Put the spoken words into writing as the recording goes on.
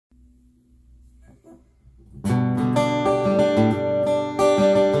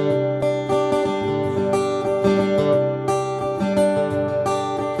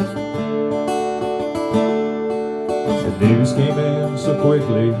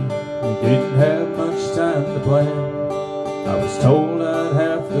we didn't have much time to plan. I was told I'd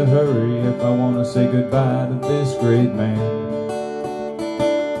have to hurry if I want to say goodbye to this great man.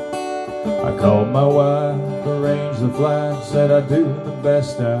 I called my wife, arranged the flight, said I'd do the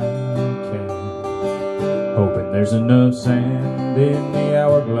best I can, hoping there's enough sand in the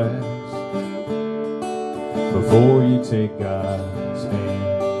hourglass before you take God's hand.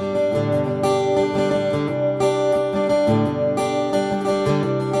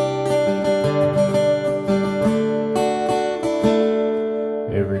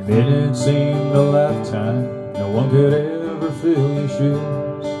 Every minute seemed a lifetime. No one could ever fill your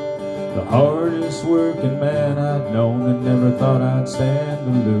shoes. The hardest working man I'd known, and never thought I'd stand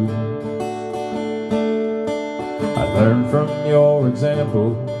to lose. I learned from your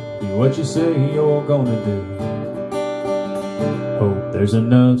example, do what you say you're gonna do. Hope there's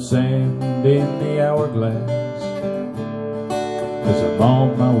enough sand in the hourglass, 'cause I'm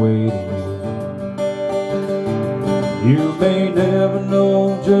on my way to you. You may never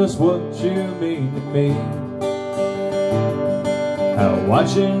know just what you mean to me, how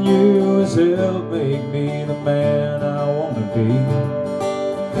watching you has helped make me the man I wanna be.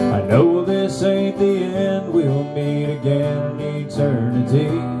 I know this ain't the end, we'll meet again in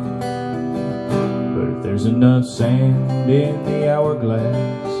eternity. But if there's enough sand in the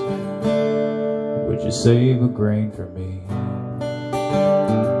hourglass, would you save a grain for me?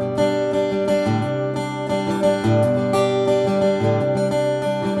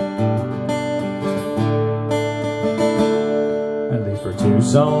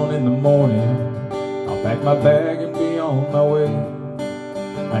 Tucson in the morning, I'll pack my bag and be on my way.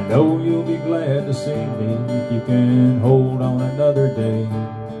 I know you'll be glad to see me if you can hold on another day.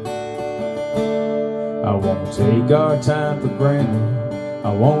 I won't take our time for granted.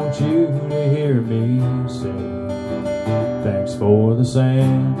 I want you to hear me say, thanks for the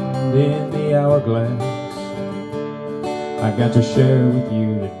sand in the hourglass I got to share with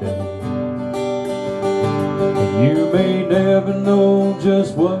you today. You may never know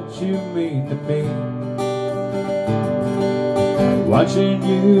just what you mean to me. Watching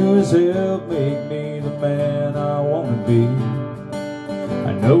you has helped make me the man I want to be.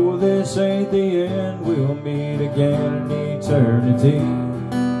 I know this ain't the end, we'll meet again in eternity.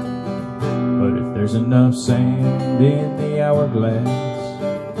 But if there's enough sand in the hourglass,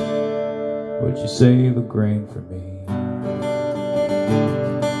 would you save a grain for me?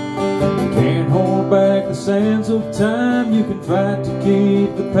 You can't hold back the sands of time. You can fight to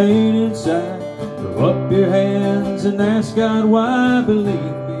keep the pain inside. Throw up your hands and ask God why.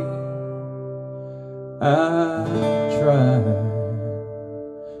 Believe me, I tried.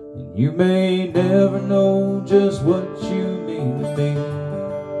 And you may never know just what you mean to me.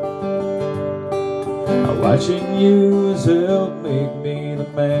 Watching you has helped make me the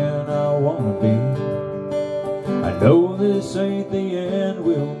man I wanna be. I know this ain't the end,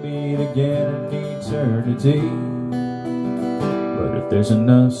 we'll meet again in eternity. But if there's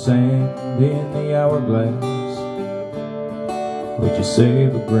enough sand in the hourglass, would you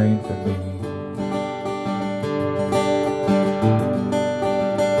save a grain for me?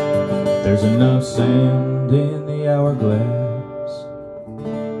 If there's enough sand in the hourglass,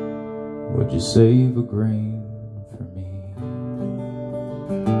 would you save a grain